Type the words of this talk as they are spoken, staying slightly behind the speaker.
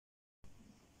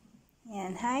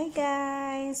Yan, hi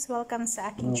guys! Welcome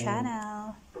sa aking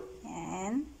channel.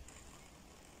 Yan.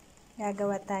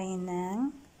 Gagawa tayo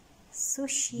ng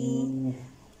sushi.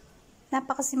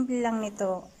 Napakasimple lang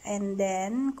nito. And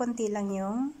then, konti lang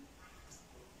yung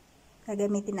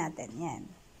gagamitin natin. Yan.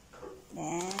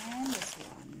 Then, this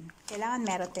one. Kailangan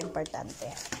meron ito importante.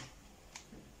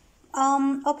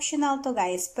 Optional to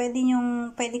guys. Pwede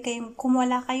kayong, kung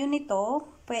wala kayo nito,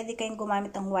 pwede kayong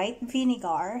gumamit ng white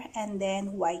vinegar and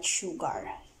then white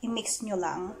sugar. I-mix nyo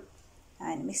lang.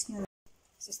 Ayan, mix nyo lang.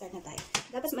 So, start na tayo.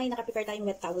 Dapat may nakaprepare tayong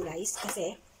wet towel guys.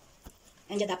 Kasi,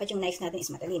 andyan dapat yung knife natin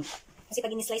is matalim. Kasi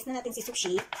pag in-slice na natin si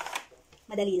sushi,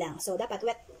 madali lang. So, dapat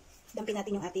wet. Dampin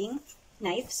natin yung ating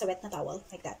knife sa wet na towel.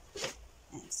 Like that.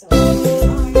 Ayan. So,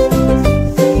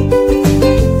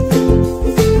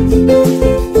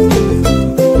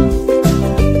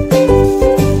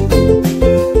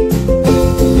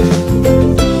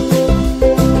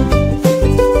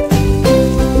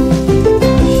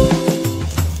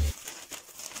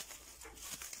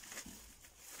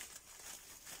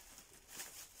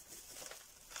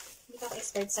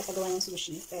 expert sa paggawa ng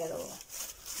sushi, pero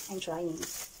I'm trying.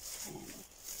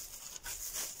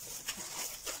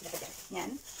 Dapat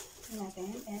yan. Yan natin.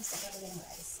 And start natin ng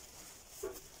rice.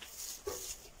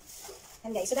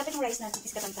 And guys, so dapat yung rice natin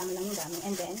is katang-tama lang yung dami.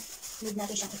 And then, need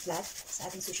natin siyang i-flat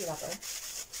sa ating sushi wrapper.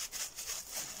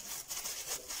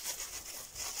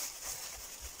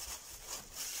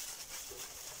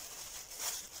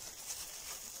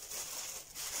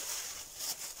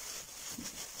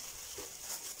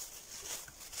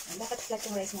 Dapat flat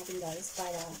yung rice natin guys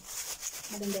para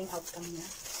maganda yung outcome niya.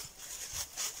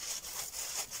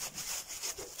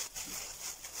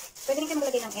 Pwede rin kayo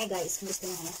maglagay ng egg guys kung gusto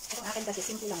nyo. Pero akin kasi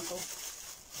simple lang to.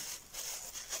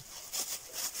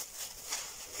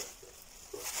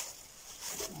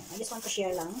 I just want to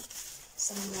share lang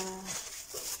sa mga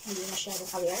hindi masyadong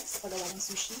aware sa paggawa ng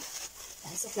sushi.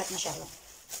 So flat na siya.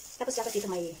 Tapos dapat dito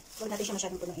huwag natin siya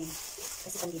masyadong punuin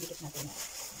kasi pandidikit natin.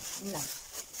 Yun lang.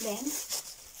 Then,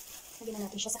 lagyan na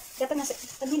natin siya sa, dapat nasa,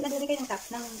 pag nilagay kayo ng top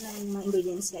ng mga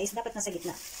ingredients guys, dapat nasa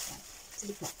gitna. Yan, sa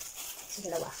gitna. Sa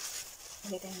dalawa.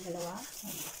 Lagay tayo ng dalawa.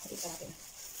 Ayan, nakita natin.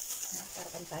 Ayan, para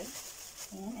pantay.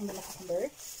 Ayan, and then cucumber.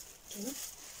 Okay.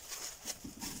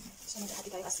 So, nagkakati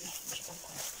tayo kasi hindi siya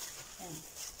pantay. Ayan.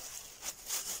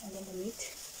 And then the meat.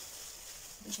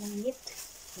 Lagyan siya ng meat.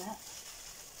 Ayan.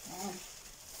 Ayan.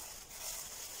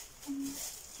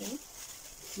 Okay.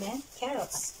 Then,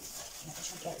 carrots.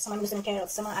 Sa mga gusto ng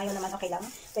carrots, sa mga ayaw naman, okay lang.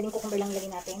 Pwedeng cucumber lang ilagay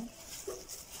natin.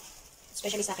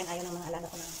 Especially sa akin, ayaw ng mga alaga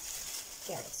ko ng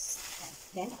carrots. Ayan.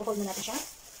 Then, i-fold na natin siya.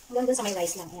 Hanggang dun sa may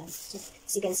rice lang. Ayan. So,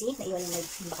 as you can see, naiwan yung may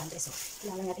bakante. So,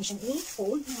 kailangan natin siyang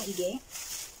i-fold ng maigi.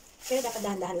 Pero dapat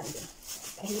dahan-dahan lang din.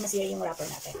 Para hindi masira yung wrapper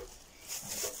natin.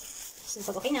 So,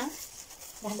 pag okay na,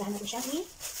 dahan-dahan natin siyang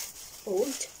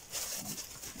i-fold.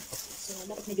 So,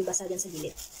 dapat medyo basa dyan sa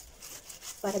gilid.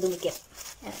 Para dumikit.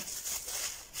 Ayan.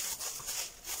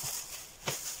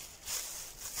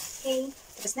 Okay,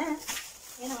 tapos na.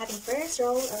 Ayan ang ating first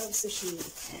roll of sushi.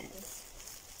 Ayan.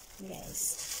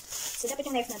 Guys. So, dapat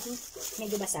yung knife natin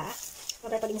medyo basa.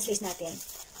 Para pag in-slice natin.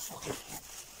 Okay. Ayan.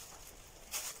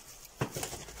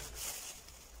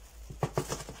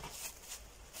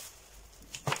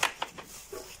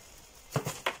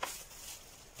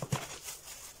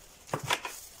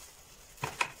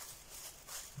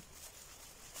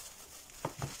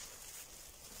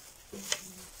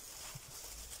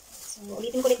 So,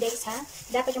 ulitin ko ulit guys ha.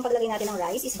 Dapat yung paglagay natin ng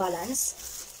rice is balance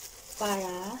para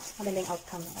maganda yung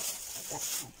outcome. Like that.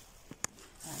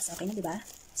 So, okay na diba?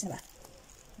 Saan ba?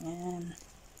 Yan.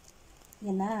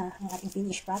 Yan na ang ating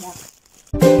finished product.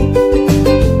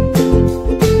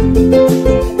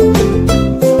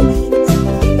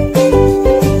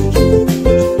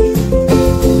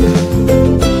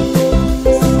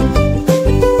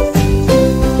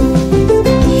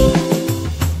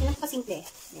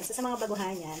 Sa mga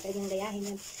baguhan yan, pwede nang gayahin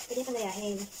yan. Pwede nang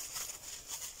gayahin.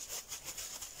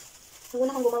 Nung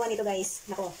una kong gumawa nito guys,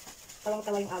 nako,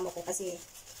 tawang-tawa yung amo ko kasi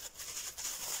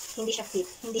hindi siya fit.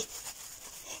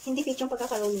 Hindi fit yung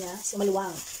pagkakaroon niya. So,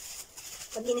 maluwang.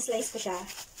 Pag in-slice ko siya,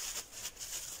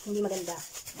 hindi maganda.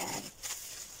 Yan.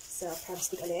 So, crab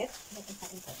stick ulit. Dapat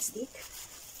natin crab stick.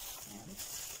 Yan.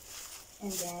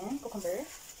 And then, cucumber.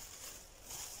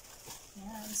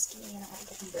 Yan. Skin yan ang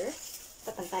ating cucumber.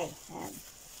 Patantay. Yan.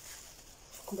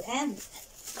 And,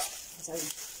 sorry,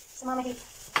 sa mga mahilig,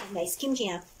 guys, kimchi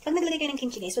ha. Pag naglagay kayo ng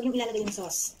kimchi guys, huwag yung ilalagay yung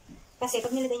sauce. Kasi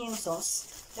pag nilagay nyo yung sauce,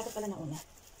 dapat pala na una.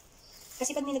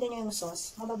 Kasi pag nilagay nyo yung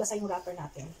sauce, mababasa yung wrapper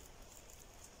natin.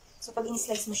 So pag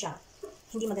in-slice mo siya,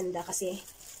 hindi maganda kasi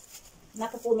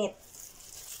napupunit.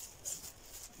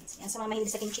 Yan, sa mga mahilig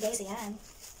sa kimchi guys, ayan.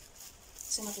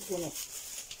 So, mapupunit.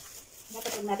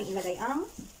 Dapat huwag natin ilagay ang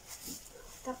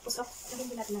tapos, lagyan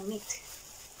din natin ng meat.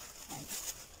 Ayan.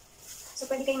 So,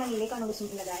 pwede kayong mamili kung ano gusto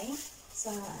nyo ilagay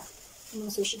sa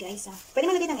inyong sushi guys. Ha? Pwede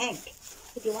malagay ng egg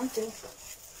if you want to.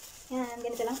 Yan,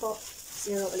 ganito lang po.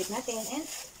 Zero ulit natin and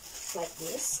like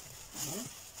this. Ayan.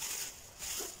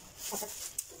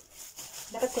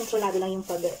 Dapat kontrolado lang yung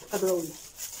pag-roll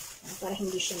para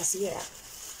hindi siya masira.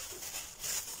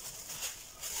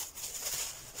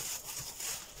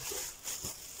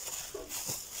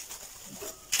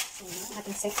 So,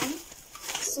 ating second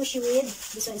sushi with,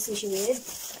 this one is sushi with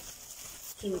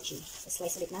kimchi. So,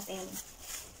 slice ulit natin.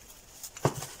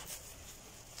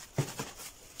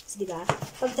 So, diba?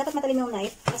 Dapat matalim yung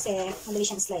knife kasi madali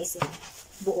siyang slice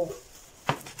buo.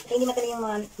 Kaya hindi matalim yung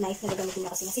mga knife na gagamitin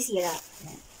na kasi nasisira.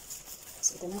 Ayan.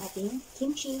 So, ito na ating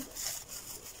kimchi.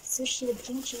 Sushi with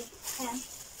kimchi. Ayan.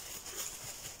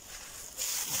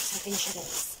 Okay na siya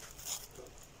guys.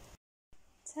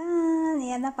 Tan!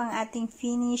 Ayan na pang ating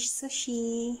finished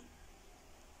sushi.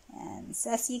 Ayan.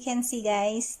 So, as you can see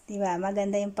guys, diba?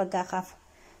 Maganda yung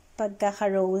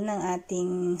pagkaka-roll ng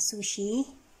ating sushi.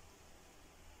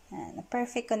 Ayan.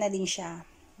 Perfect ko na din siya.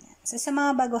 Ayan. So, sa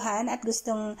mga baguhan at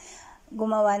gustong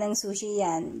gumawa ng sushi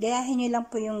yan, gayahin nyo lang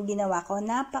po yung ginawa ko.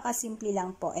 Napakasimple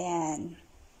lang po. Ayan.